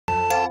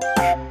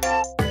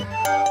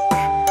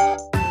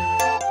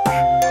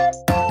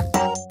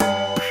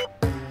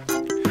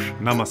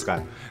नमस्कार,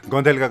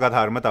 गौँथालीका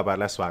कथाहरूमा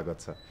तपाईहरुलाई स्वागत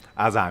छ।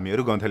 आज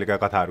हामीहरू गौँथालीका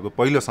कथाहरूको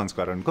पहिलो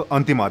संस्करणको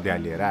अन्तिम अध्याय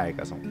लिएर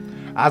आएका छौँ।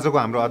 आजको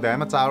हाम्रो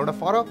अध्यायमा 4 वटा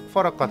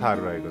फरक-फरक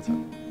कथाहरू रहेको छ।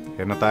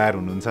 हेर्न तयार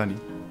हुनुहुन्छ नि?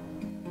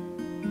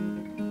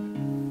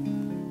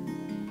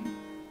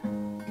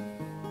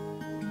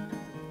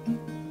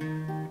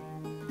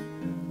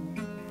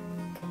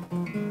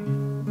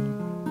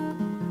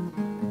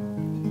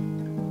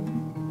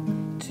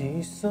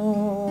 चिसो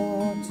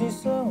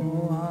चिसो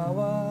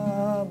हावा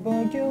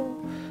बग्यो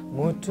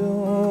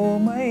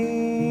मुटुमै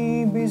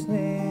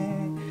बिज्ने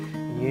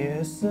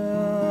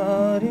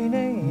यसरी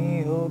नै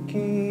हो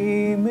कि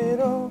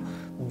मेरो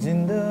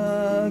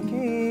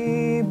जिन्दगी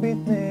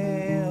बित्ने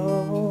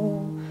हो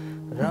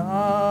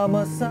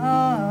रामसाइलीमा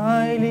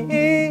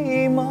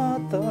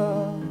त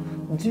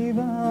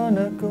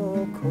जीवनको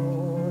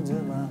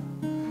खोजमा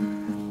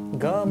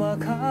गम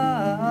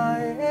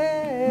खाए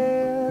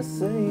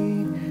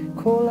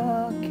खोला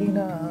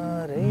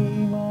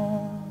किनारेमा।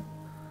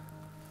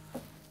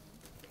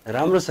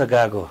 राम्रो छ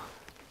गएको।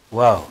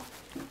 वाउ।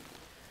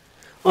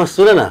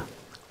 सुन न,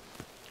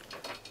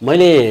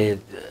 मैले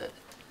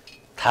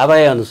थाहा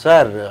भए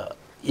अनुसार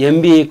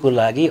एमबिए को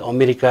लागि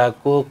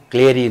अमेरिकाको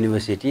clear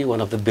university one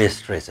of the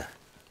best रहेछ।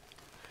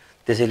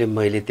 त्यसैले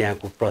मैले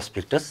त्यहाँको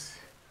प्रोस्पेक्टस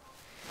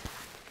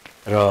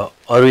र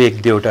अरू एक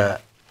दुईवटा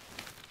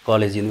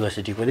कलेज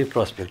युनिभर्सिटी पनि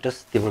प्रोस्पेक्टस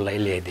तिम्रो लागि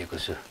ल्याइदिएको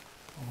छु।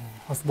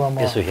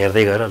 यसो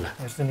हेर्दै गर न।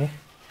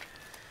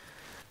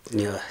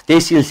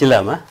 त्यही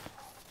सिलसिलामा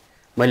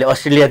मैले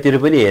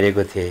अस्ट्रेलियातिर पनि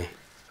हेरेको थिएँ,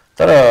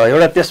 तर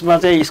एउटा त्यसमा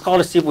चाहिँ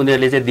स्कलरसिप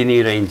उनीहरूले चाहिँ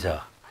दिने रहन्छ।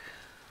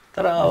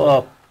 तर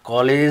अब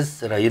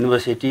कलेज र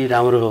युनिभर्सिटी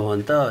राम्रो हो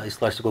भने त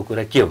स्कलरसिपको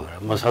कुरा के हो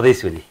र, म सधैँ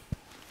छु नि।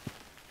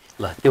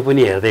 ल त्यो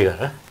पनि हेर्दै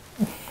गर।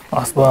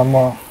 हस् बा,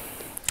 म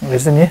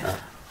हेर्छु नि।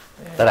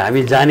 तर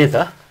हामी जाने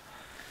त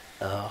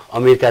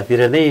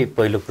अमेरिकातिर नै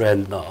पहिलो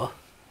प्रयत्न हो,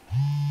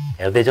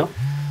 हेर्दै जाउँ।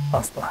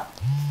 हस् बा।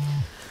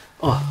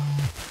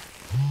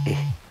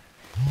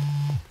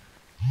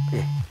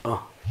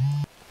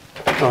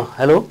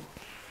 हेलो।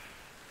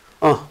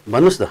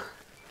 भन्नुहोस् न।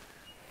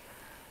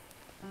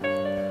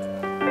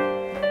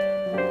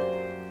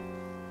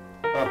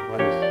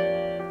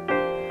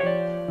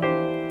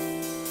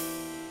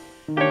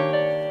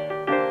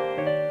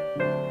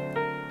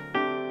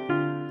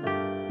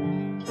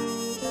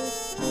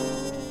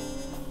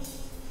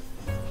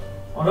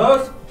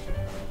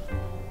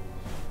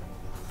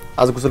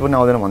 आज कुशल पनि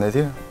आउँदैन भन्दै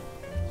थियो।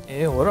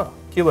 ए हो र,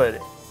 के भयो अरे?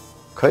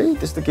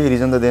 खै त्यस्तो केही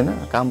रिजन त दिएन,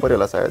 काम पर्यो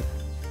होला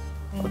सायद।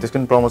 अब त्यसको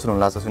पनि प्रमोसन हुन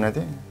लाग्छ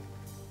सुनेको थिएँ।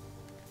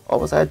 अब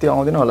सायद त्यो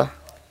आउँदैन होला,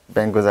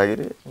 ब्याङ्कको जागिर।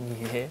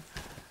 ए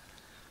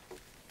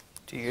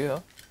ठिकै हो।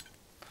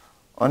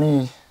 अनि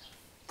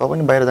त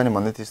पनि बाहिर जाने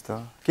भन्दै थिइस्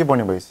त, के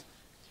बन्यो भइस्?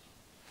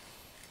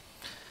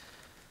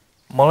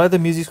 मलाई त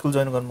म्युजिक स्कुल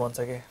जोइन गर्नु मन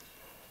छ कि।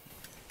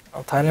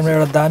 अब थाइल्यान्डमा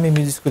एउटा दामी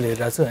म्युजिक स्कुल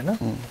हेरिरहेको छु होइन।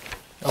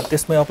 अब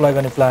त्यसमै अप्लाई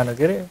गर्ने प्लान हो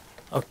के अरे।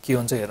 अब के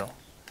हुन्छ हेरौँ।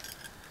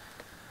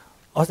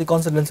 अस्ति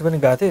कन्सल्टेन्सी पनि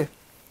गएको थिएँ,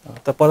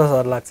 त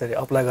 50,000 लाग्छ अरे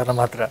अप्लाई गर्न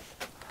मात्र।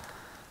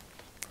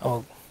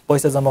 अब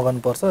पैसा जम्मा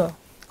गर्नुपर्छ,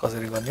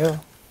 कसरी गर्ने हो,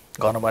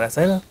 गर्नु भनेको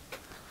छैन।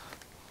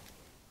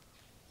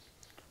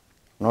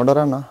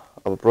 नडरा न,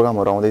 अब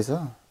प्रोग्रामहरू आउँदैछ,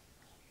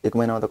 1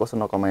 महिनामा त कसो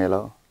नकमाइला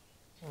हो।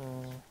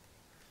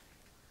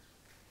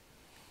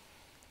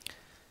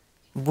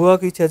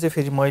 बुवाको इच्छा चाहिँ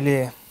फेरि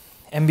मैले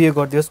एमबिए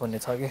गरिदियोस्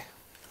भन्ने छ कि।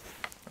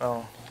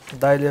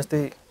 दाइले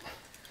जस्तै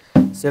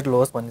सेटल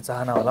होस् भन्ने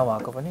चाहना होला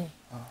उहाँको पनि।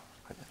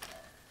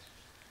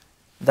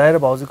 दाइ र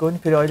भाउजूको पनि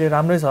फेरि अहिले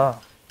राम्रै छ,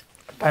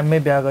 टाइममै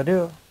बिहा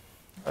गर्यो,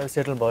 अहिले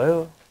सेटल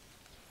भयो,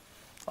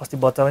 अस्ति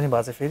बच्चा पनि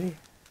भएको छ फेरि।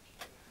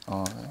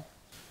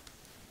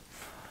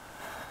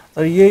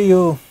 तर यही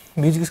यो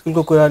म्युजिक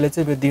स्कुलको कुराले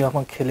चाहिँ मेरो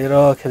दिमागमा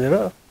खेलेर खेलेर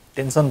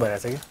टेन्सन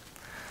भइरहेछ कि।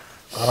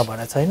 घर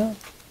भनेको छैन,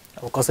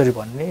 अब कसरी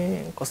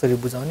भन्ने, कसरी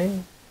बुझाउने।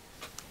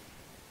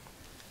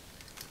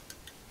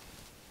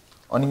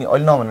 अनि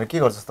अहिले नभनेर के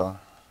गर्छस् त?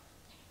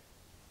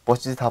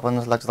 पछि थाहा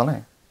पाउन लाग्छ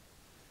तँलाई?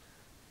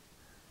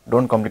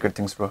 Don't complicate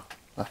things bro.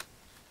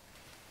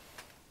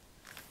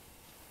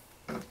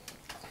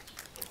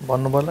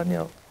 भन्नु पर्ला नि,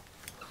 अब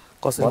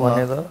कसरी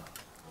भन्ने त।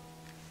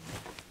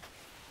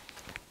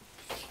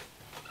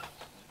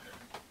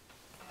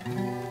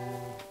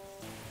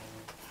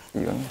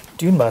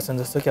 ट्युन भएको छैन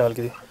जस्तो क्या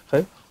अलिकति,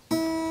 खै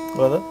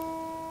गर्दा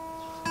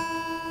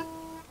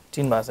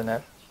ट्युन भएको छैन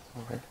यार।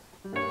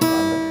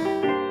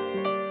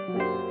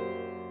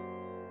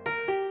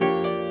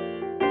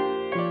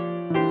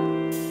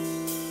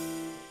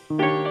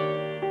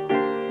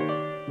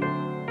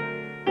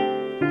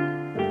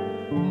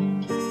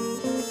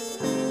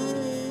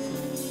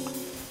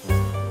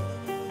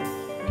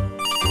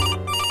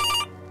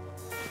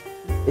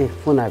 ए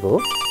फोन आएको हो,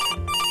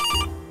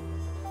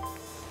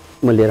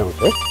 म लिएर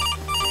आउँछु है।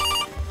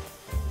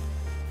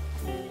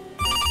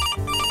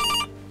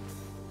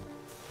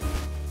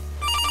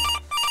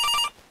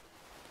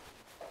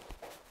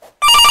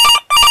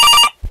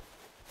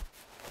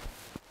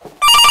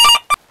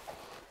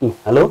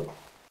 हेलो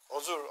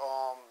हजुर,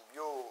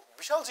 यो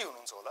विशालजी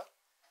हुनुहुन्छ होला?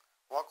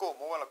 उहाँको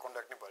मोबाइलमा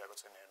कन्ट्याक्ट नै भइरहेको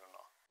छैन, हेर्नु न।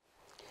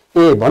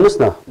 ए भन्नुस्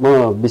न, म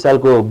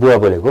विशालको बुवा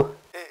बोलेको।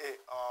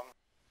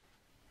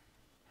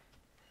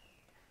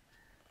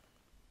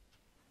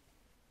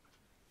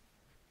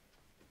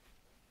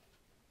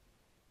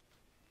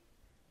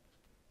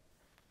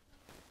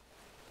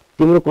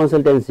 तिम्रो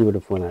कन्सल्टेन्सीबाट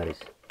फोन आएछ।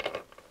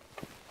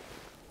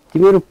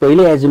 तिमीहरू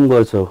पहिले एज्युम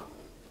गर्छौ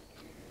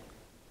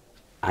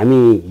हामी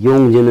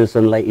यङ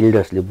जेनेरेसनलाई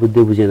इल्डर्सले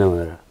बुझ्दै बुझेन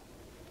भनेर।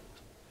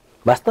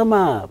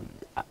 वास्तवमा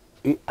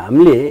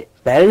हामीले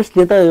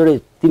प्यारेन्ट्सले त एउटा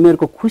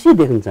तिमीहरूको खुसी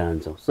देख्न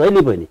चाहन्छौ,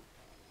 सहिले पनि।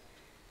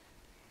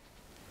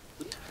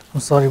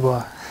 सरी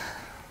बुवा।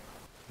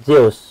 जे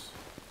होस्,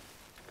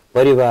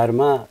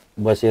 परिवारमा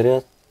बसेर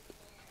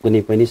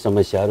कुनै पनि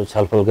समस्याहरू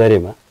छलफल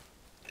गरेमा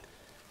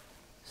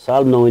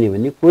सल्भ नहुने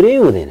भन्ने कुरै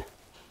हुँदैन।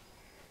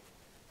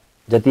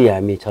 जति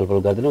हामी छलफल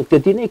गर्दैनौँ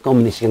त्यति नै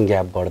कम्युनिकेसन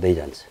ग्याप बढ्दै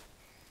जान्छ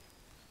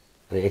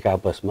र एक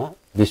आपसमा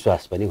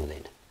विश्वास पनि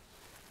हुँदैन।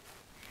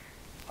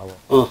 अब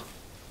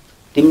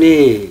तिमीले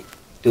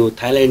त्यो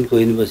थाइल्यान्डको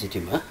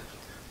युनिभर्सिटीमा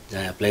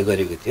जहाँ एप्लाई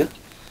गरेको थियो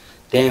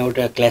त्यहाँ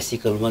एउटा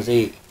क्लासिकलमा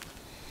चाहिँ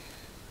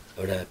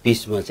एउटा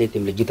पिसमा चाहिँ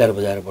तिमीले गिटार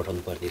बजाएर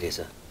पठाउनु पर्ने रहेछ।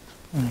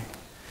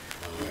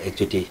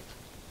 एकचोटि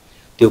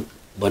त्यो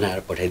बनाएर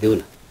पठाइदेऊ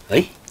न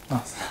है।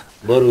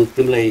 बरु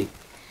तिमीलाई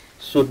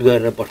सुट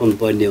गरेर पठाउनु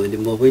पर्ने हो भने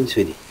म पनि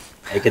छु नि।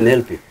 I can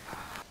help you.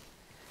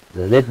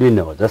 Let me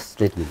know,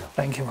 just let me know.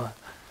 Thank you बुवा।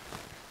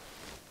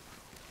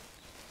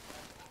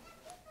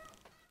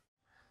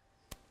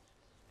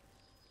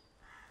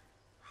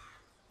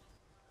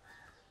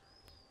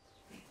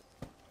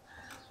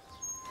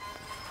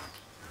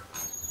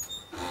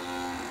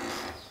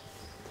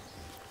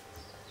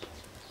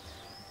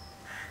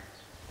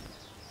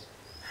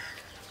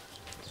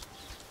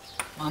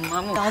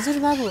 हजुर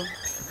बाबु।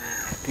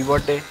 Happy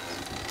birthday.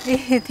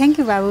 A thank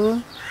you बाबु।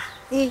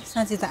 ए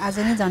साँच्ची त आज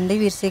नै झन्डै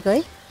बिर्सेको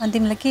है। अनि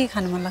तिमीलाई के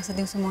खानु मन लाग्छ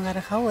दिउँसो मगाएर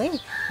खाऊ है।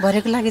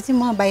 भरेको लागि चाहिँ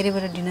म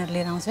बाहिरबाट डिनर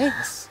लिएर आउँछु है।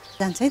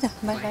 जान्छ है त,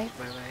 बाई बाई।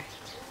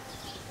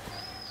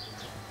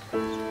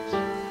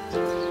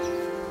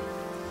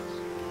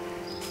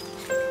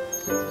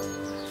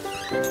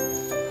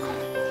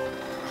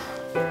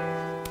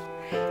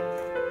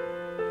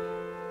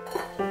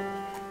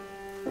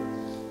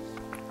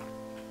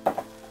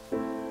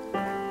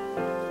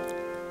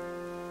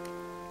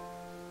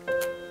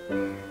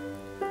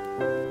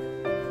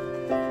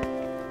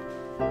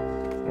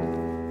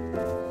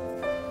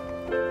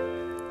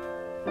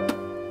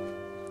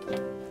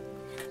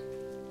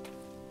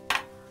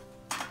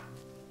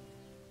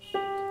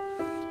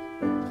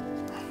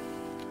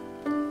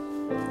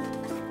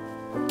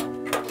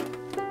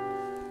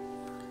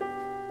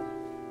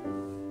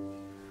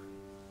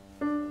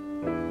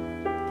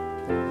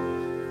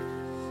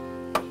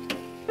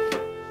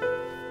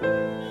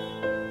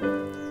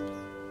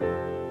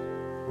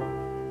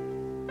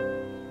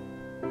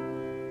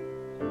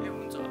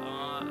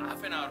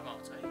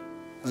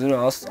 हजुर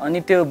हस्। अनि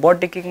त्यो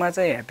बर्थडे केकमा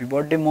चाहिँ ह्याप्पी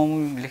बर्थडे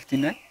मम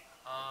लेखिदिनु है।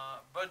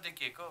 बर्थडे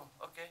केक हो।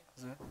 ओके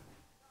हजुर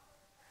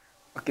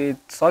ओके,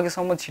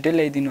 सकेसम्म छिटै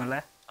ल्याइदिनु होला।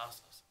 हस्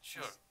हस्,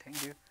 स्योर। Thank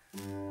you.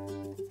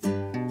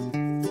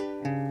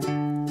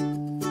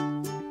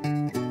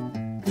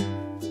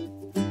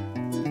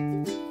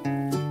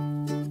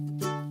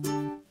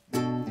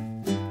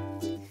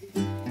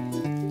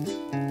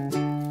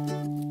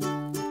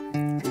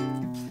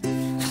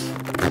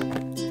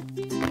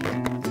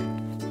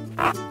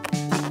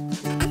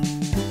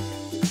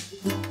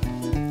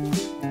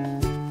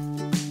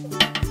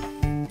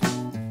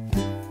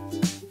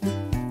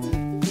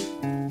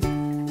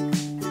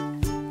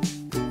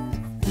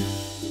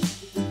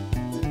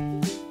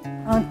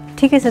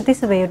 ठिकै छ,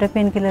 त्यसो भए एउटा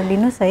पेन किलर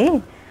लिनुहोस्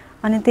है।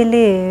 अनि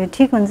त्यसले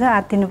ठिक हुन्छ,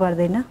 आत्तिनु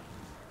पर्दैन।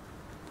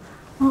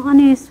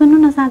 अनि सुन्नु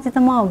न साँच्ची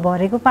त म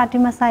भरेको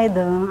पार्टीमा सायद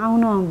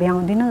आउन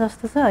भ्याउँदिनँ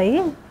जस्तो छ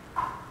है।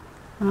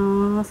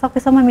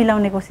 सकेसम्म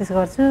मिलाउने कोसिस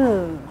गर्छु,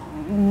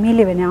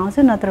 मिल्यो भने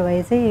आउँछु, नत्र भए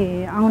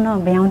चाहिँ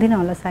आउन भ्याउँदिनँ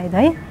होला सायद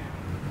है।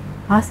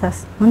 हस् हस्,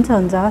 हुन्छ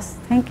हुन्छ, हस्,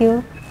 थ्याङ्क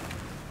यू।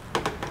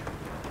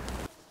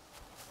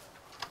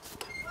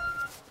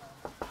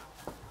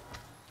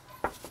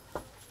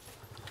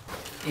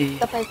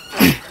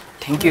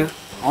 Thank you.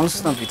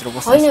 आउनुहोस् न भित्र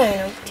बस्नु। होइन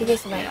होइन ठिकै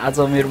छ भाइ। आज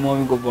मेरो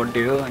मम्मीको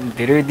बर्थडे हो अनि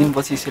धेरै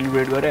दिनपछि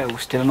सेलिब्रेट गरेँ।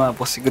 होस्टेलमा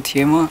बसेको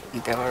थिएँ म,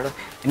 अनि त्यहाँबाट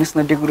हेर्नुहोस् न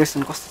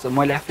डेकोरेसन कस्तो छ,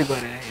 मैले आफै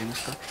गरेँ।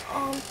 हेर्नुहोस् त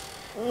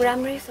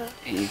राम्रै छ।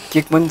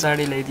 केक पनि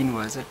चाँडै ल्याइदिनु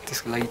भएछ,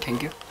 त्यसको लागि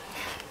थ्याङ्क यू।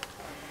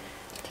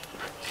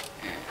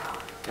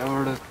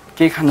 त्यहाँबाट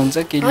केही खानुहुन्छ?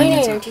 केही होइन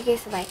होइन ठिकै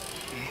छ भाइ।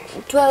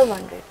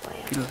 1200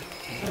 भयो।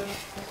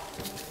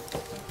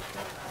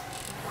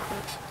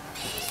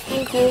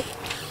 Thank you.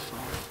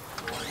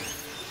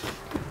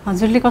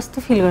 हजुरले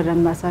कस्तो फिल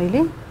गरिरहनु भएको छ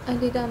अहिले?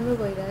 अहिले राम्रो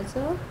भइरहेछ।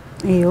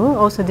 ए हो,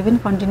 औषधि पनि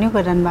कन्टिन्यू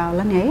गरिरहनु भएको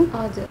होला नि है?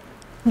 हजुर।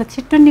 ल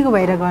छिट्टो निको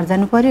भएर घर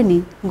जानु पर्यो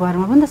नि।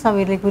 घरमा पनि त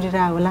सबैले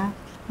कुरिरहेको होला।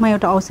 म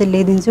एउटा औषधि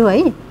ल्याइदिन्छु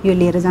है, यो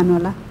लिएर जानु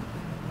होला।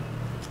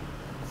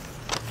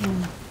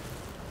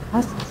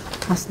 हस्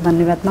हस्,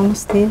 धन्यवाद,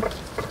 नमस्ते।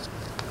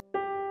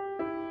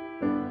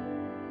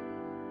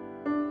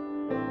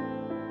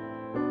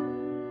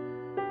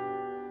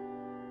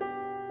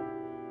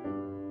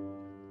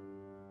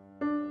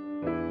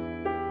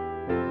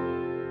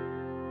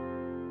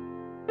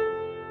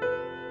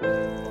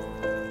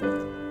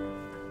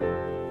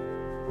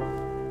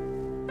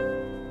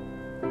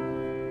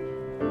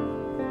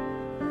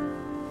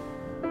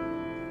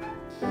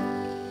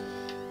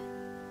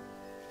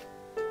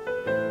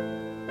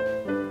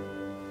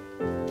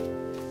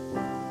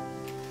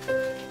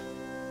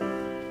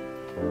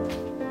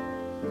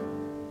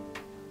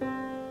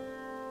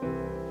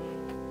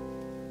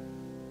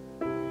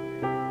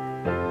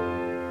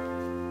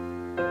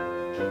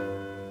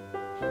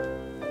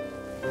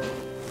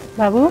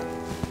 बाबु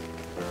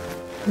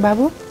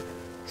बाबु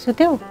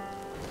सुत्यौ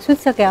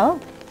सुत्सक्या हो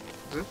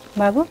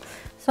बाबु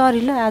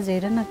सरी ल आज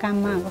हेर न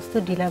काममा कस्तो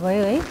ढिला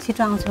भयो है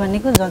छिटो आउँछु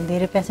भनेको झन्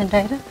धेरै पेसेन्ट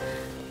आएर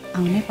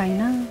आउनै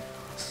पाइनँ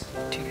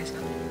ठिकै छ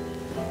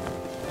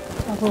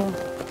अब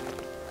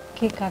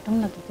के काटौँ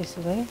न त त्यसो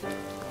भए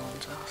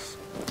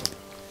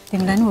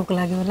तिमीलाई नि भोक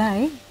लाग्यो होला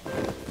है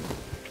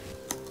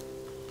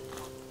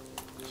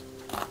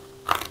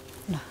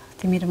ल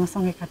तिमी र म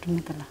सँगै काटौँ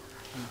नि त ल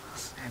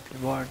happy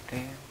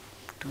birthday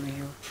to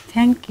you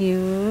thank you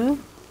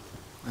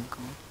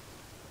welcome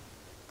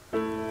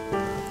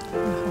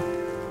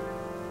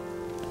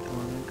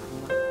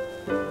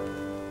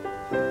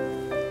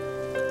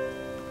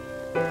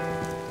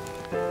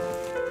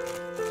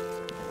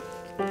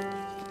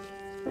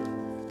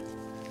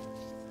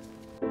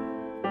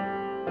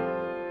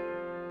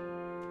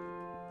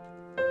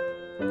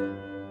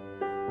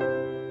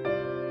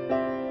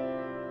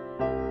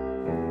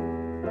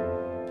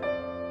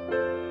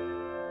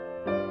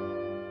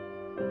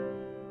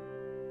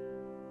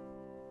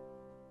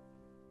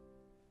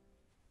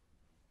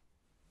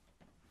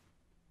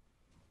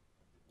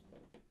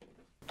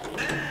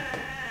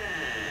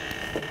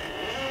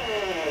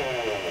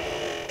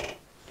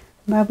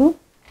बाबु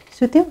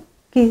सुत्यौ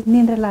के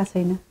निन्द्रा ला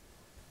छैन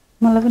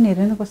मलाई पनि हेर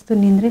न कस्तो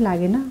निन्द्रै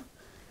लागेन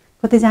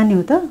कतै जाने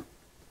हो त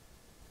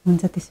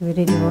हुन्छ त्यसो भए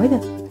रेडी भयो है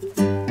त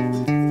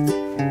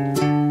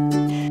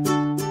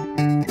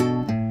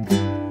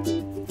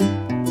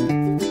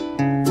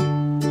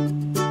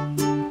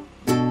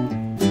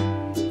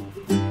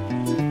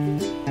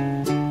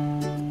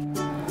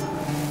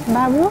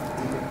बाबु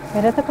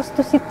हेर त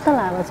कस्तो शीतल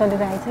हावा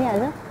चलिरहेछ है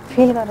आज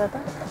फिल गर त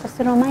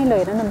कस्तो रमाइलो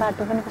हेर न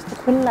बाटो पनि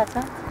कस्तो खुल्ला छ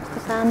कस्तो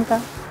शान्त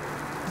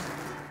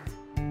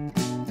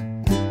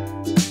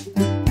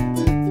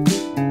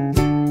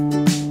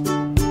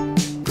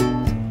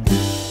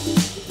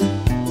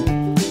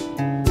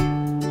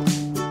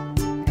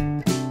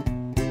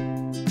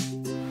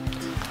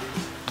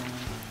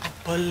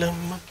पलम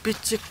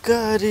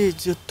पिचकारी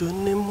जो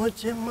तूने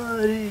मुझे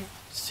मारी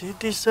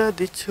सीधी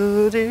सादी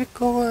छोरी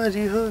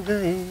कुंवारी हो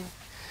गई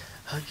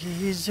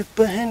हगीज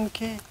पहन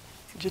के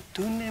जो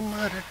तूने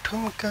मारा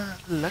ठुमका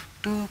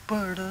लट्टू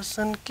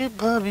पड़ोसन की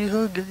भाभी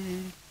हो गई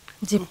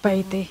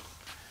जिप्पाई ते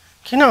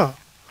किन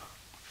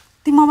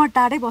तिमीबाट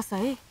टाढै बस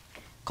है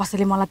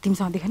कसैले मलाई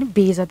तिमीसँग देख्यो भने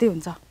बेइज्जतै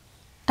हुन्छ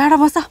टाढा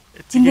बस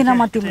चिन्दैन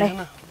म तिमीलाई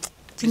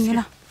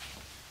चिन्दैन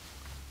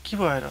के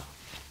भएर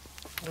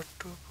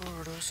लट्टू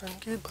पड़ोसन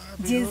की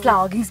भाभी जिन्सलाई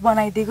हगिङ्स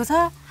बनाइदिएको छ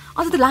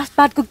अझ त्यो लास्ट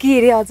पार्टको के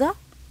अरे अझ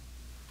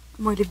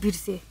मैले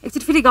बिर्सेँ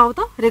एकचोटि फेरि गाउँ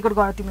त रेकर्ड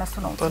गरेर तिमीलाई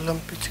सुनाउँछु पलम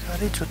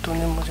पिचकारी जो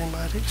तूने मुझे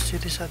मारी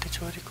सीधी सादी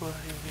छोरी को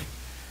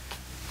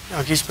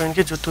हगिस पहन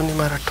के जो तूने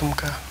मारा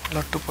ठुमका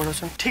लट्टू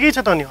पड़ोसन ठिकै छ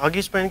त नि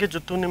हगिस पहन के जो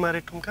तूने मारे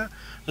ठुमका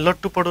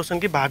लट्टू पड़ोसन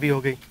की भाभी हो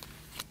गई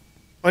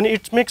अनि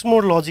इट्स मेक्स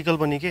मोर लजिकल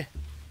पनि के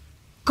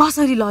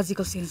कसरी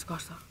लजिकल सेन्स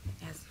गर्छ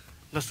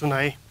ल सुन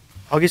है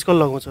हगिस कसले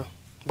लगाउँछ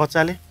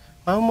बच्चाले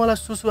मामु मलाई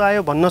सुसु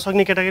आयो भन्न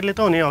सक्ने केटाकेटीले त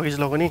हो नि हगिस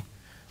लगाउने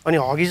अनि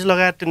हगिस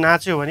लगाएर त्यो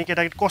नाच्यो भने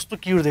केटाकेटी कस्तो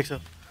क्युट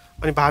देख्छ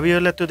अनि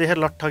भाबीहरूलाई त्यो देखेर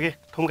लट्ठ के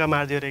ठुम्का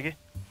मारिदियो अरे कि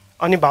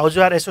अनि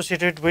भाउजू आर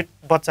एसोसिएटेड विथ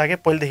बच्चा के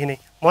पहिलेदेखि नै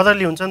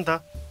मदरली हुन्छ नि त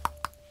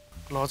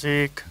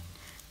लजिक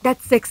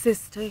द्याट्स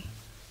सेक्सिस्ट है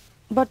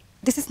बट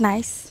दिस इज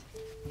नाइस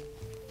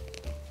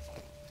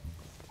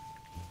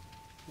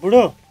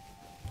बुढो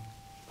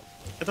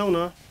यता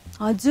हुन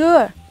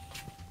हजुर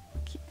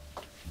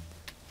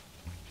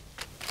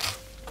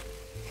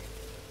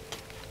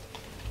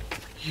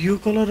यो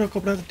कलर र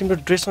कपडा त तिम्रो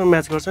ड्रेसमा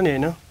म्याच गर्छ नि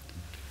होइन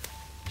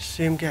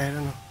सेम के आएर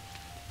न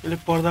यसले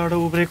पर्दाबाट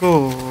उब्रेको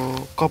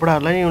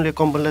कपडाहरूलाई नि उसले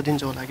कम्पनीलाई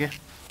दिन्छ होला क्या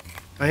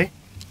है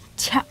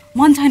छ्या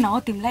मन छैन हो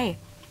तिमीलाई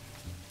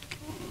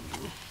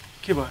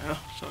के भयो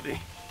सरी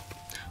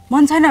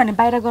मन छैन भने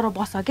बाहिर गएर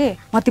बस के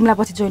म तिमीलाई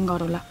पछि जोइन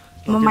गरौँला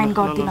म माइन्ड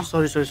गर्दिनँ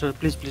sorry sorry sorry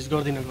please please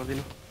गर्दिनँ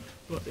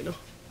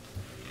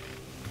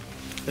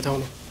यता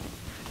आउनु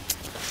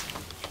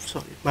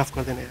सरी माफ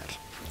गर्दैन यार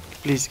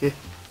प्लिज के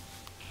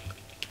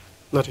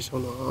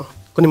नरिसाउनु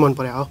कुनै मन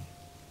पर्यो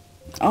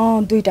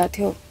हो दुईटा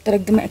थियो तर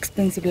एकदमै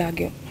एक्सपेन्सिभ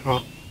लाग्यो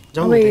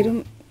जाउँ अब हेरौँ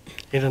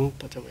हेर न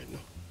त जाउँ हेर्नु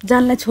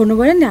जानलाई छोड्नु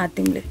पऱ्यो नि हात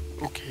तिमीले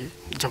ओके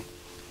जाउँ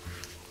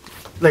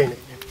ल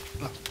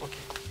ओके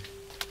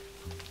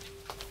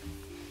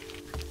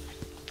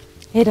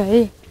हेर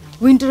है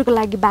विन्टरको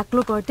लागि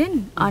बाक्लो कर्टेन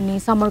अनि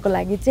समरको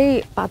लागि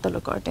चाहिँ पातलो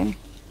कर्टेन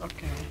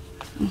ओके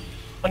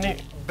अनि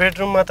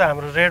बेडरुममा त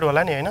हाम्रो रेड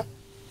होला नि होइन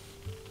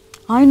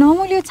होइन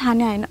मैले यो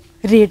छाने होइन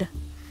रेड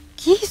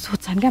के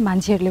सोध्छन् क्या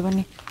मान्छेहरूले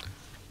पनि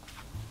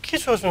के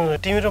सोच्नु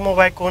तिमी र म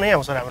बाहेक को नै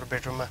आउँछ हाम्रो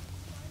बेडरुममा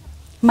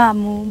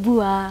मामु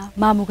बुवा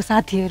मामुको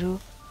साथीहरू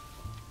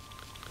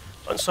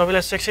अनि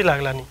सबैलाई सेक्सी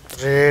लाग्ला नि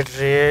रेड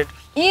रेड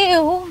ए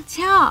हो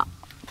छ्या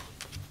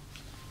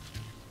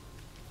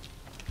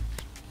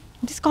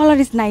दिस कलर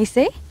इज नाइस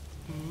है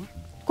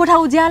कोठा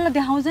उज्यालो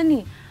देखाउँछ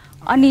नि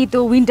अनि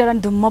त्यो विन्टर अनि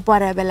धुम्म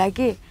परेको बेला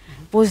के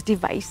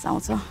पोजिटिभ भाइब्स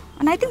आउँछ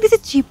अनि I think this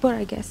is cheaper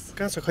I guess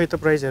कहाँ छ खै त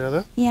प्राइस हेर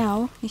त यहाँ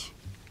हो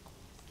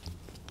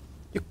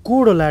यो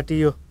कोडो लाटी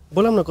यो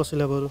बोलाउँ न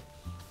कसैलाई बरु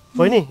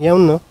बहिनी यहाँ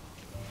आउनु न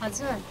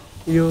हजुर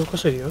यो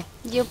कसरी हो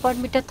यो पर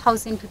मिटर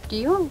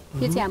 1050 हो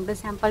यो चाहिँ हाम्रो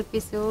स्याम्पल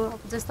पिस हो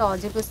जस्तो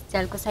हजुरको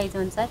झ्यालको साइज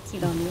अनुसार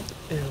चिलाउने हो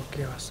ए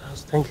ओके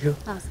हस् थ्याङ्क यू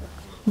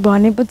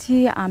भनेपछि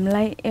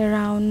हामीलाई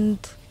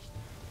एराउन्ड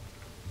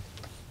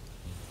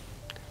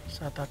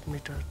 7-8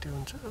 मिटर त्यो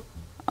हुन्छ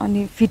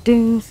अनि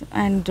फिटिङ्स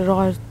एन्ड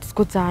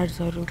रड्सको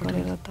चार्जहरू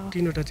गरेर त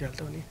 3वटा झ्याल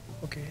त हो नि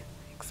ओके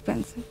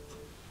एक्सपेन्सिभ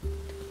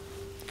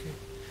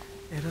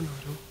हेर न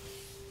अरू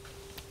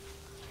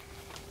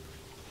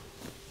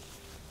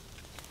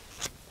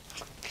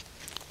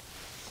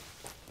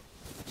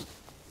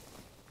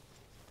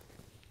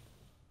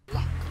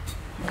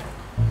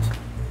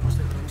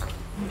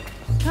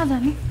कहाँ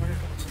जाने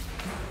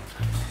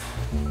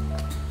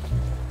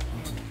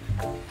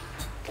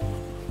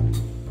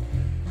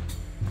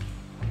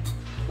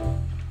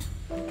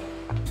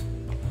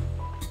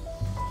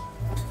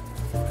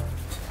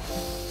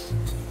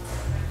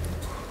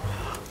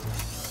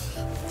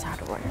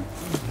साह्रो भयो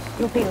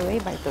एउटै हो है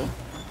भाइ त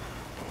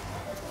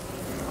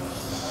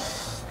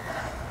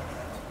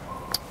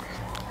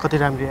कति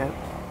राम्रो यार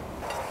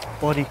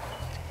परी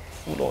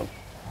फुल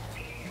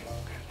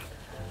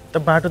त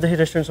बाटोदेखि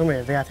रेस्टुरेन्टसम्म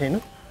हेर्दै आएको थिएँ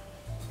होइन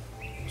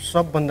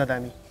सबभन्दा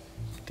दामी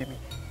तिमी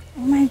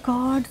ओ माई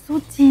गॉड सो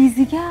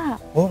चीजी क्या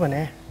हो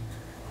भने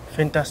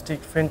फेन्टास्टिक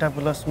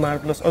फेन्टाबुलस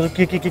मार्बुलस अझ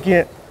के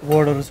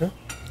वर्डहरू छ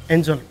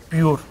एन्जल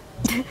प्योर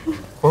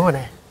हो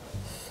भने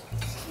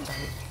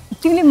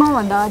तिमीले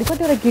मभन्दा अगाडि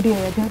कतिवटा केटी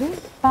हेरेको थियौ अरे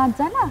 5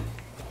 जना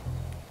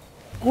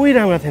कोही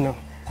राम्रो थिएन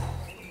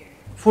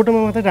फोटोमा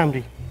मात्रै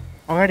राम्री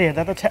अगाडि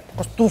हेर्दा त छ्या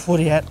कस्तो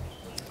फोरी यार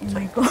ओ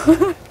माई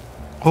गॉड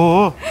हो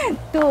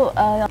त्यो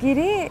के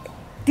अरे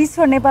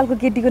तेस्रो नेपालको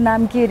केटीको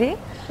नाम के अरे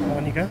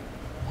मनिका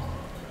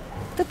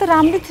त्यो त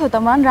राम्रै थियो त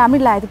मलाई राम्रै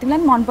लाग्यो तिमीलाई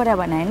पनि मन पर्यो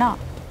भने होइन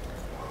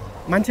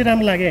मान्छे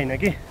राम्रो लाग्यो होइन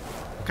कि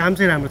काम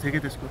चाहिँ राम्रो थियो कि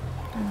त्यसको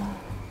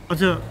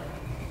अझ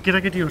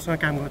केटाकेटीहरूसँग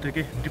काम गर्थ्यो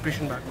कि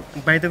डिप्रेसन भएको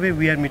by the way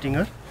we are meeting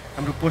हर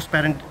हाम्रो पोस्ट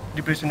प्यारेन्ट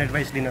डिप्रेसन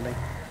एडभाइस लिनलाई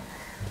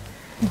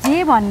जे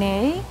भन्ने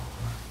है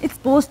इट्स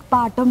पोस्ट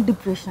पार्टम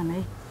डिप्रेसन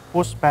है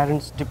पोस्ट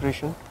प्यारेन्ट्स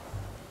डिप्रेसन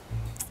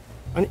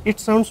अनि इट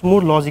साउन्ड्स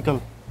मोर लजिकल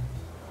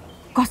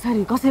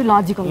कसरी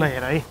लजिकल ल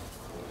हेर है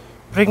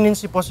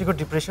प्रेग्नेन्सी पछिको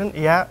डिप्रेसन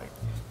या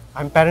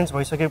हामी प्यारेन्ट्स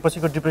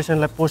भइसकेपछिको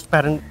डिप्रेसनलाई पोस्ट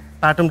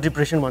पार्टम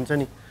डिप्रेसन भन्छ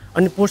नि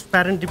अनि पोस्ट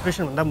प्यारेन्ट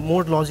डिप्रेसन भन्दा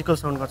मोर लजिकल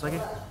साउन्ड गर्छ कि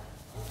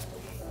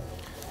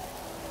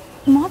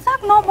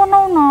मजाक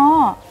नबनाऊ न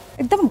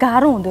एकदम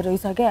गाह्रो हुँदो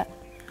रहेछ क्या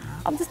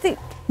अब जस्तै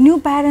न्यू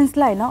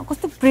प्यारेन्ट्सलाई होइन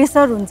कस्तो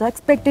प्रेसर हुन्छ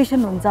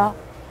एक्सपेक्टेसन हुन्छ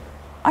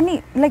अनि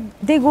like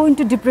they go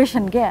into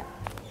depression क्या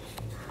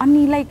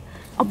अनि लाइक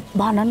अब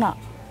भन न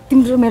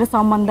तिम्रो मेरो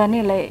सम्बन्ध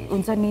नै लाइक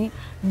हुन्छ नि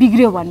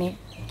बिग्रियो भने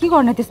के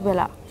गर्ने त्यस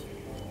बेला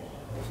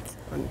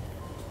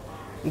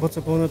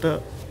बच्चा पाउनु त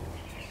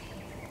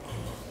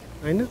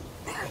होइन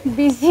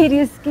बी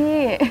सिरियस के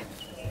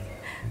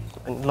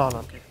ल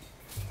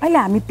अहिले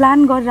हामी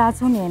प्लान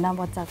गरिरहेछौँ नि होइन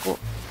बच्चाको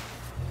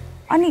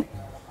अनि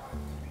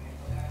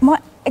म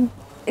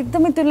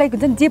एकदमै त्यो लाइक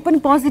हुन्छ जे पनि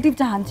पोजिटिभ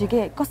चाहन्छु कि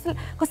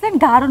कसैलाई पनि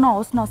गाह्रो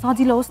नहोस् न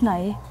सजिलो होस् न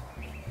है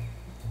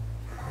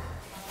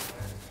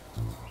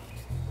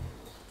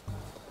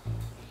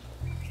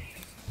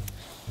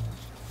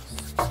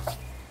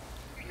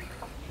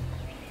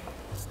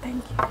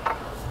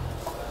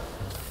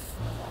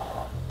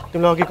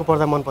तिमीलाई अघिको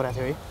पर्दा मन परेको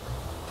थियो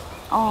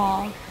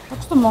है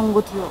कस्तो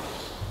महँगो थियो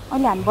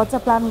अहिले हामी बच्चा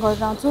प्लान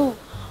गरिरहेको छौँ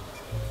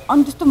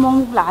अनि त्यस्तो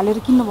महँगो हालेर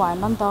किन्नु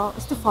भएन नि त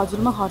यस्तो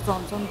फजुलमा खर्च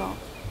हुन्छ नि त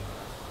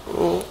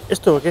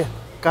यस्तो हो कि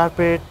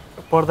कार्पेट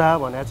पर्दा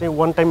भनेर चाहिँ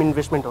वान टाइम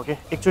इन्भेस्टमेन्ट हो कि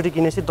एकचोटि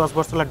किनेपछि 10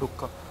 वर्षलाई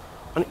ढुक्क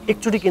अनि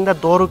एकचोटि किन्दा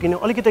दह्रो किन्यो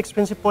अलिकति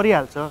एक्सपेन्सिभ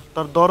परिहाल्छ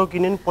तर दह्रो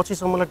किन्यो नि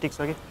पछिसम्मलाई टिक्छ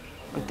कि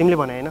अनि तिमीले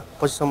भने होइन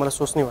पछिसम्मलाई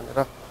सोच्ने भनेर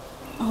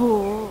हो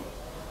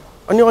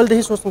अनि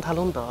अहिलेदेखि सोच्नु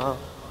थालौ नि त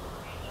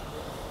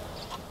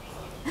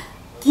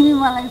तिमी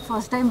मलाई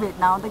फर्स्ट टाइम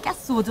भेट्न आउँदा क्या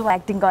सोझो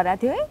एक्टिङ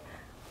गरेको थियो है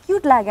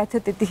क्युट लागेको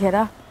थियो त्यतिखेर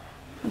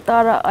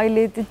तर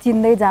अहिले त्यो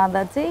चिन्दै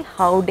जाँदा चाहिँ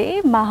हाउडे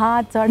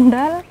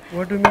महाचण्डल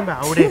व्हाट डु मिन बाइ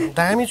हाउडे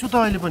दामी छु त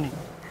अहिले पनि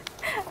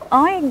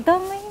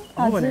एकदमै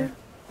हजुर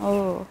हो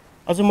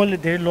अझ मैले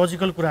धेरै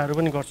लजिकल कुराहरू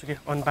पनि गर्छु कि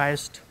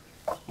अनबायस्ड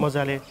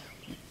मजाले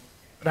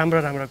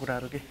राम्रा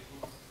कुराहरू के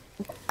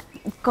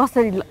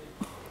कसरी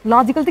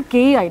लजिकल त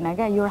केही होइन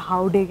क्या यो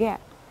हाउडे क्या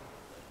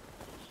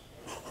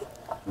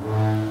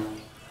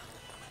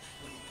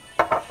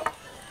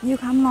यो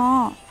खाम न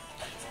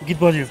गीत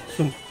बज्यो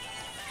सुन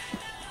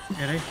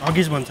हेर है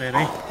हगिज भन्छ हेर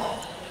है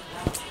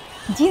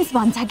जिन्स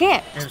भन्छ के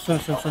हेर सुन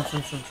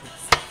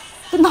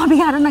त्यो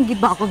नबिगार न गीत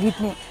भएको गीत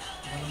नै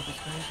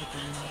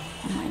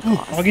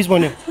हगिज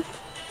भन्यो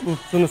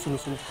सुन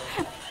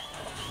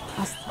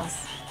हस्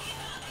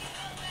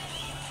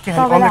के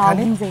खाने अमलेट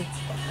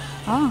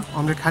खाने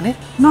अमलेट खाने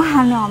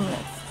नखाने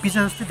अमलेट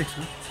पिज्जा जस्तै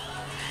देख्छु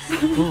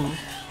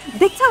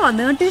देख्छ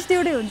भन्दैन टेस्ट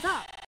एउटै हुन्छ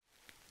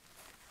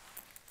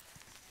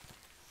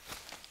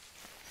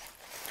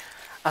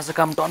आज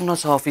काम टन्न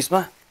छ अफिसमा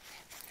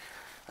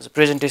आज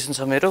प्रेजेन्टेसन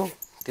छ मेरो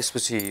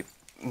त्यसपछि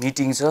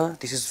मिटिङ छ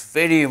दिस इज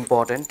भेरी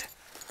इम्पोर्टेन्ट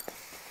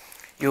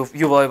यो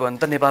भयो भने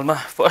त नेपालमा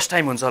फर्स्ट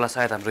टाइम हुन्छ होला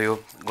सायद हाम्रो यो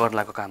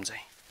गर्लाको काम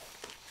चाहिँ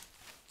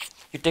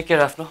यु टेक केयर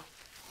आफ्नो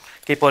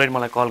केही परेर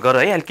मलाई कल गर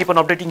है I keep on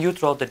updating you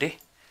through out the day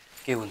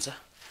के हुन्छ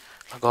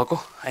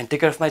गएको and take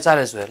care of my चार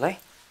एज वेल है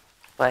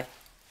बाई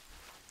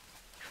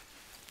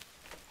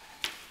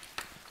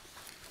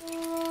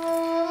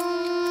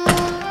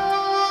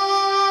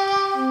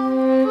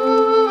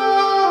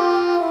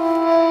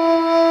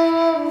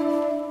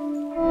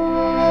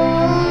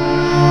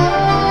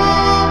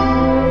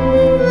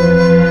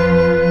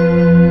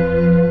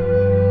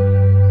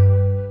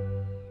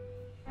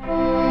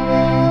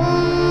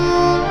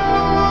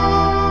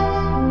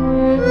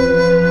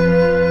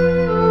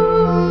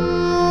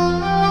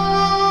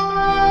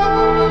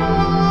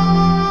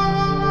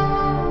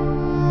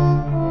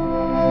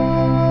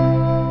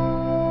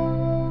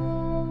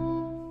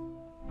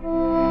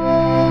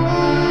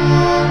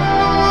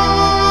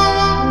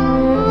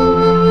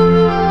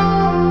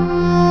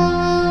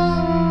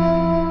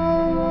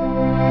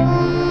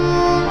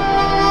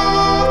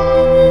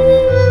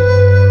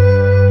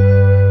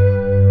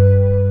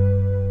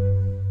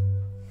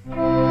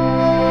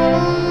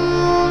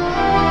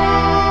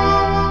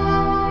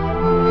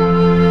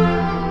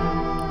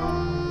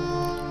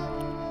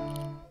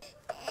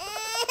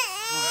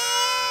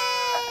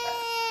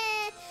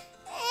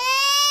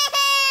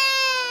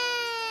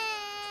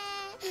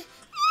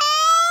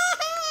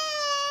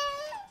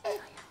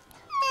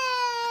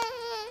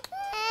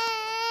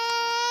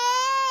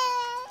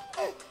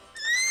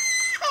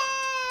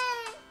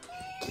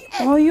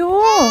अयो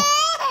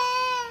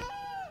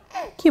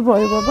के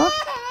भयो बाबा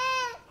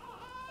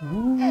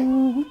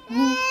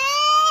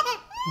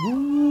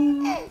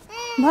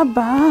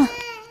बाबा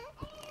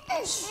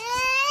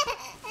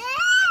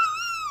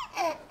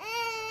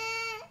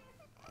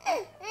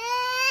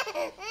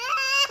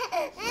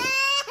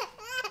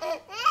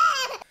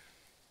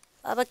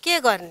अब के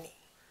गर्ने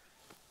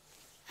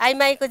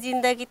आइमाईको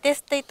जिन्दगी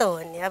त्यस्तै त हो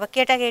नि अब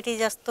केटाकेटी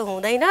जस्तो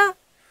हुँदैन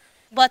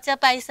बच्चा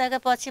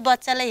पाइसकेपछि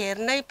बच्चालाई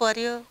हेर्नै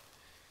पर्यो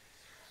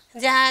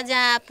जहाँ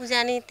जहाँ आफू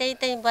जाने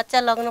त्यही बच्चा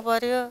लग्नु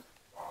पर्यो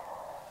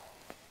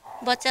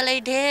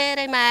बच्चालाई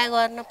धेरै माया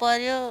गर्नु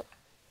पर्यो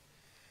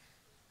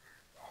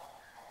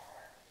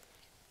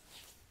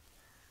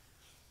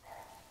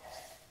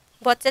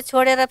बच्चा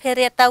छोडेर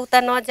फेरि यताउता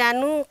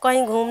नजानु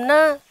कहीँ घुम्न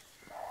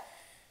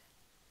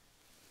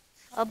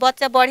अब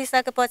बच्चा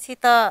बढिसकेपछि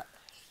त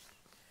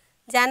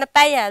जान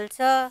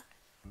पाइहाल्छ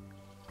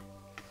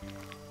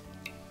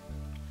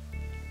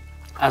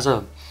आज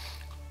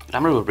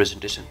राम्रो भयो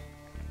प्रेजेन्टेसन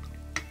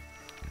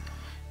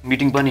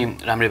मिटिङ पनि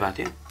राम्रै भएको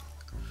थियो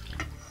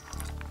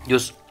यो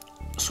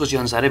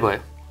सोचेअनुसारै भयो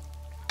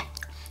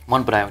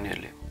मन परायो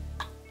उनीहरूले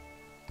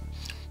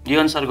यो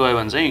अनुसार गयो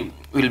भने चाहिँ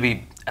will be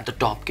at the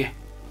top के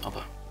अब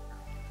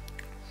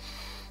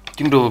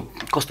तिम्रो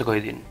कस्तो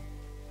गयो दिन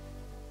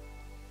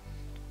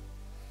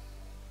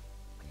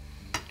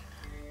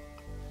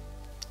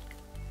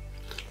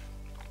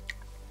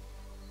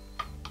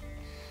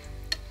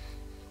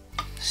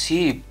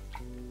See,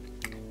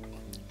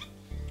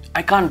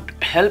 I can't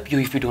help you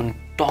if you don't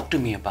talk to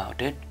me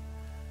about it.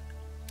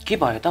 के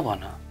भयो त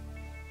भन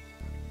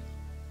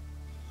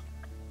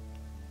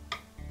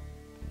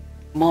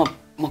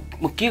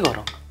म के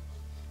गरौँ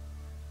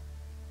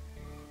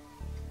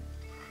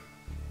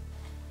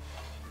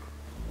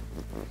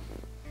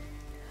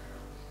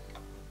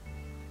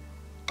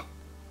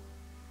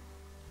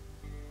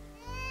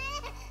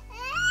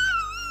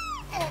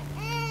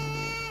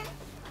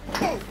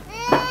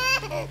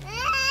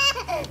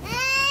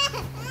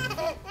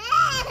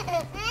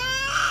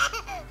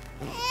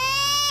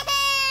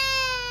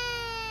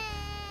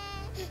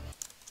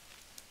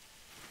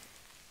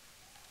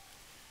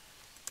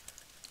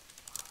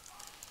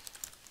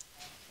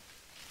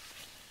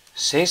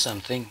Say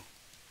something.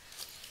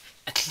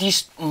 At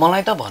least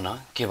मलाई त भन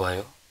के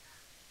भयो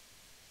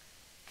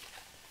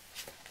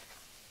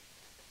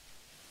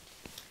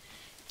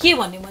के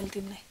भने मैले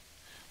तिमीलाई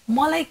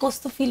मलाई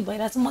कस्तो फिल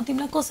भइरहेछ म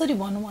तिमीलाई कसरी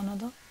भनौँ भन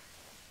त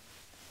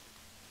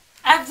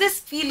आई दिस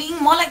फिलिङ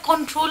मलाई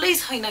कन्ट्रोलै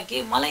छैन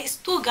के मलाई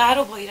यस्तो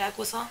गाह्रो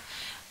भइरहेको छ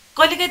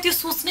कहिलेकाहीँ त्यो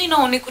सोच्नै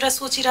नहुने कुरा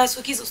सोचिरहेको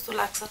छु कि जस्तो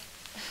लाग्छ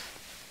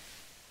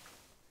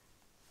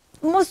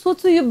म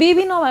सोच्छु यो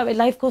बेबी नभए भए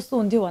लाइफ कस्तो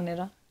हुन्थ्यो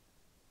भनेर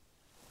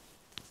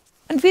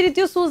अनि फेरि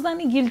त्यो सोच्दा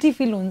नि गिल्टी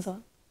फिल हुन्छ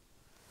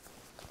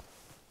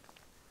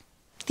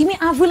तिमी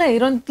आफूलाई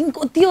हेर तिमी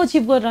कति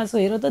अचिभ गरिरहेछौ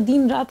हेर त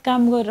दिन रात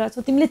काम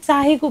गरिरहेछौ तिमीले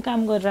चाहेको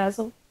काम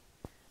गरिरहेछौ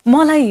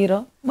मलाई हेर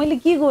मैले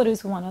के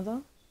गरेछु भन त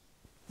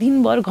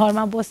दिनभर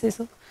घरमा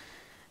बसेछु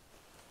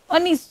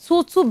अनि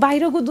सोच्छु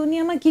बाहिरको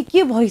दुनियाँमा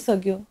के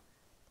भइसक्यो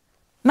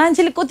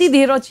मान्छेले कति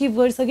धेरै अचिभ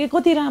गरिसके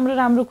कति राम्रो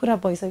राम्रो कुरा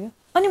भइसक्यो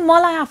अनि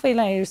मलाई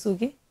आफैलाई हेर्छु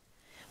कि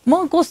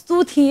म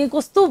कस्तो थिएँ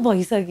कस्तो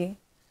भइसके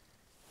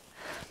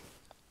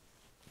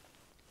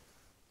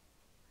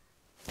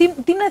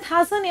तिमीलाई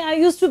थाहा छ नि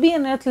I use to be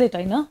an athlete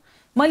होइन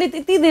मैले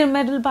त्यति धेरै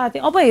मेडल पाएको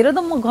थिएँ अब हेर त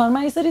म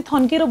घरमा यसरी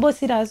थन्केर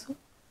बसिरहेको छु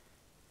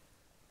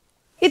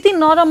यति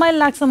नरमाइलो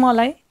लाग्छ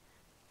मलाई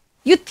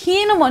यो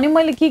थिएन भने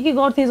मैले के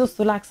गर्थेँ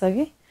जस्तो लाग्छ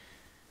कि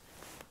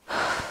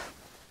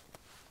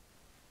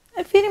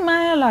फेरि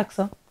माया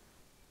लाग्छ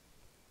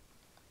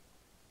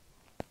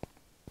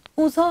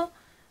ऊ छ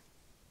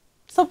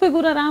सबै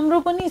कुरा राम्रो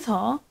पनि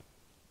छ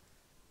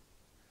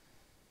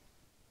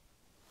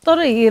तर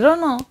हेर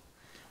न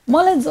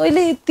मलाई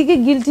जहिले यत्तिकै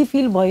गिल्टी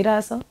फिल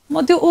भइरहेछ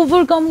म त्यो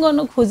ओभरकम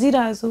गर्न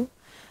खोजिरहेछु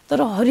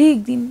तर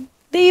हरेक दिन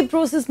त्यही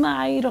प्रोसेसमा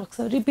आइरहेको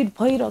छ रिपिट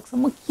भइरहेको छ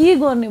म के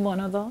गर्ने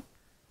भन त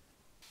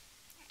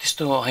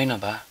त्यस्तो होइन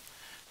बा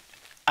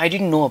I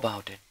didn't know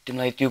about it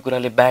तिमीलाई त्यो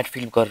कुराले ब्याड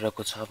फिल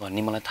गरिरहेको छ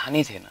भन्ने मलाई थाहा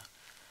नै थिएन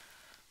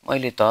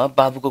मैले त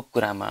बाबुको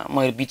कुरामा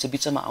मैले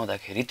बिचमा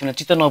आउँदाखेरि तिमीलाई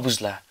चित्त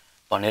नबुझ्ला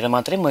भनेर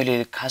मात्रै मैले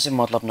खासै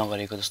मतलब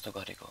नगरेको जस्तो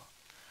गरेको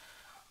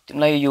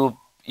तिमीलाई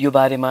यो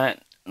बारेमा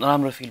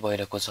नराम्रो फिल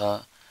भइरहेको छ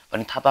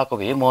भने थाहा पाएको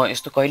भए म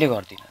यस्तो कहिले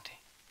गर्दिनँ थिएँ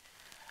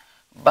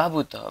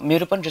बाबु त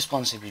मेरो पनि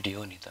रेस्पोन्सिबिलिटी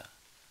हो नि त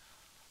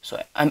सो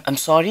आइम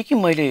सरी कि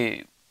मैले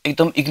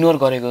एकदम इग्नोर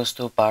गरेको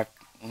जस्तो पार्ट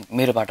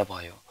मेरोबाट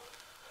भयो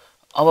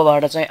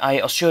अबबाट चाहिँ आई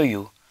अस्योर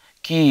यु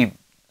कि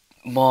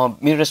म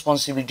मेरो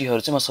रेस्पोन्सिबिलिटीहरू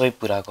चाहिँ म सबै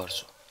पुरा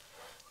गर्छु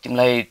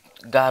तिमीलाई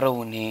गाह्रो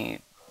हुने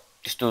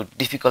त्यस्तो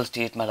डिफिकल्ट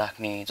स्टेटमा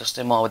राख्ने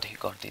जस्तै म अबदेखि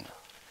गर्दिनँ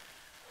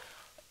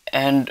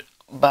एन्ड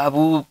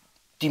बाबु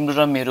तिम्रो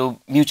र मेरो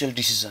म्युचुअल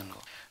डिसिजन हो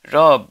र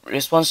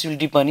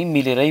रेस्पोन्सिबिलिटी पनि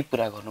मिलेरै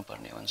पुरा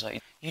गर्नुपर्ने हुन्छ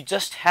you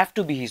just have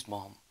to be his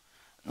momo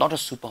not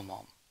a super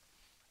momo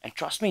and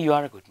trust me you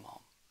are a good momo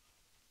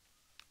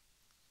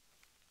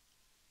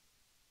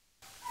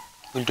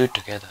will do it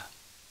together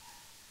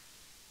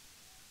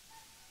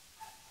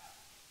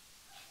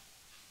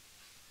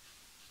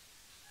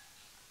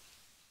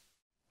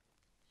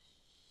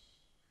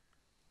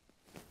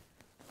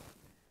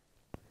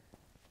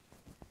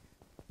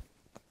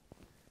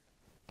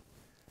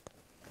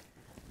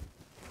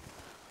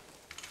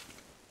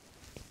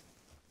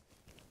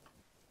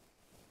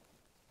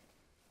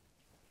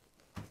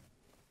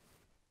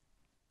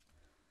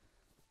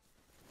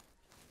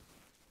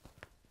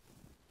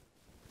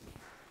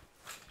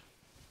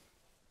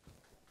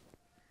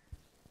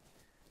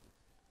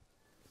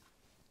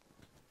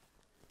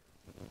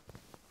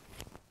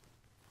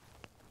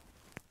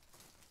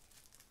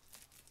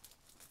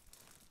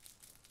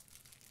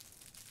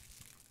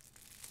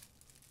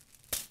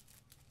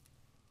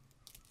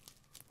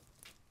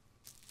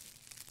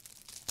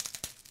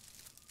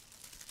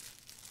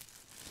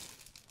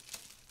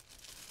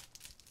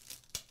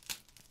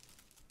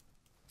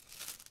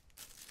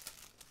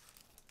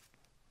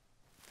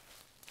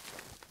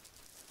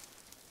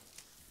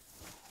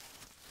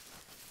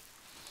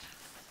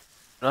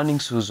running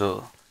shoes हो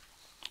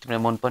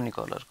तिमीलाई मनपर्ने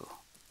कलरको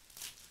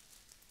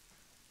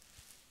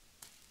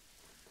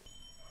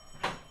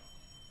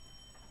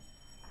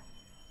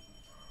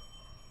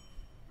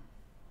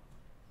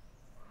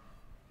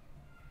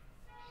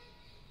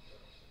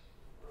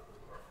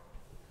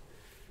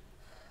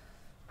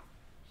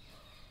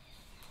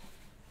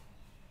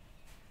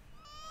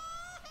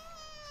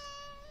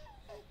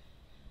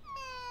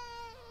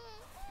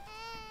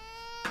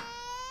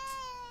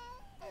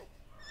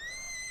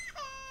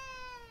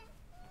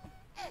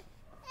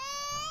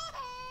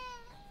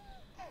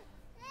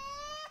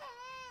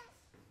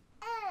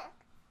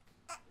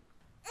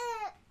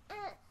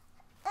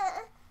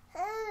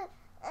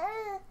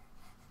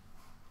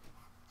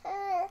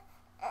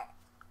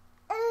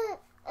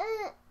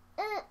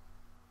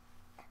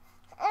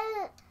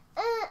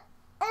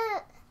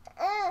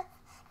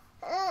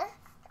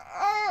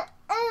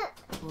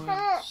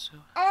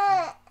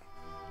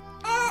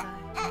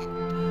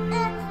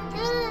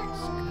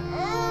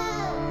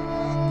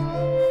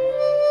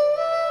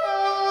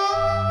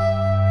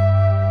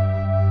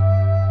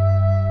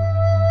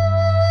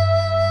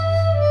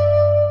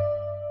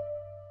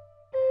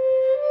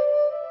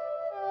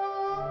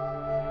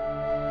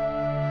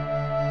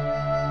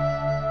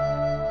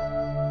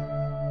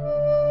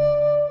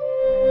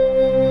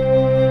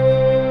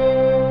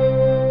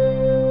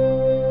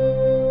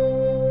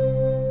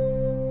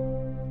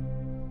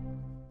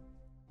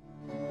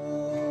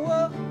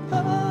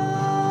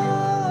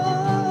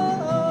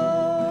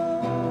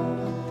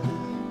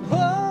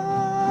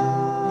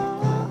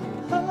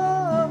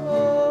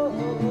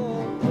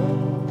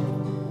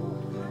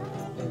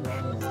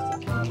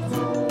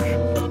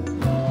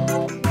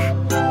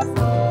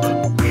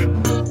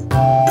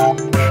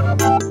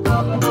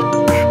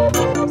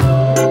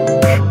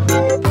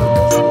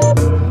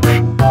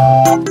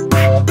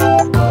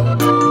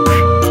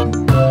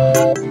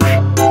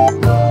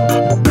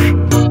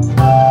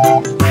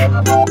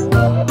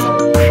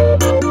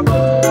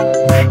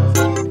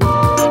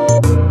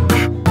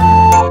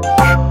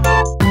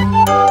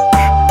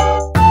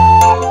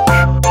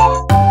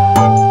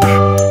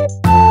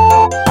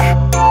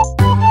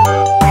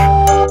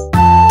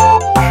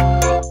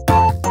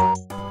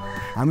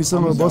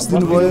हामीसँग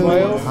बस्दिनु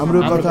भयो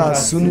हाम्रो कथा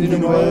सुनिदिनु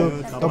भयो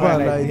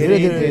तपाईहरुलाई धेरै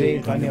धेरै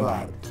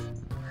धन्यवाद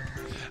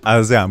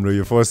आज चाहिँ हाम्रो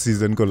यो फर्स्ट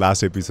सिजनको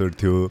लास्ट एपिसोड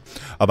थियो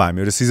अब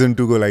हामीहरू सिजन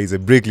 2 को लागि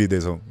चाहिँ ब्रेक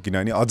लिँदैछौँ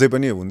किनभने अझै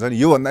पनि हुन्छ नि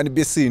योभन्दा नि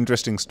बेसी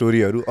इन्ट्रेस्टिङ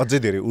स्टोरीहरू अझै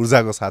धेरै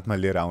ऊर्जाको साथमा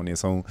लिएर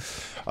आउनेछौँ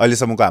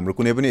अहिलेसम्मको हाम्रो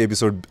कुनै पनि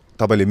एपिसोड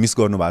तपाईँले मिस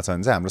गर्नु भएको छ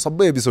भने चाहिँ हाम्रो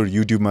सबै एपिसोड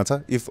युट्युबमा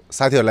छ इफ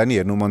साथीहरूलाई नि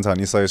हेर्नु मन छ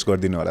भने सजेस्ट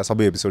गरिदिनु होला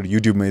सबै एपिसोड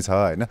युट्युबमै छ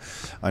होइन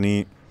अनि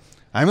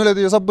हामीलाई त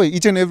यो सबै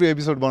इच एन्ड एभ्री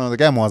एपिसोड बनाउँदा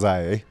क्या मजा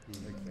आयो है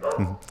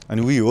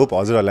अनि वी होप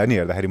हजुरहरूलाई नि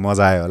हेर्दाखेरि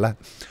मजा आयो होला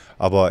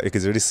अब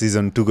एकैचोटि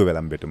सिजन 2 को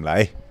बेलामा भेटौँला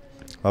है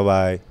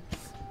बाई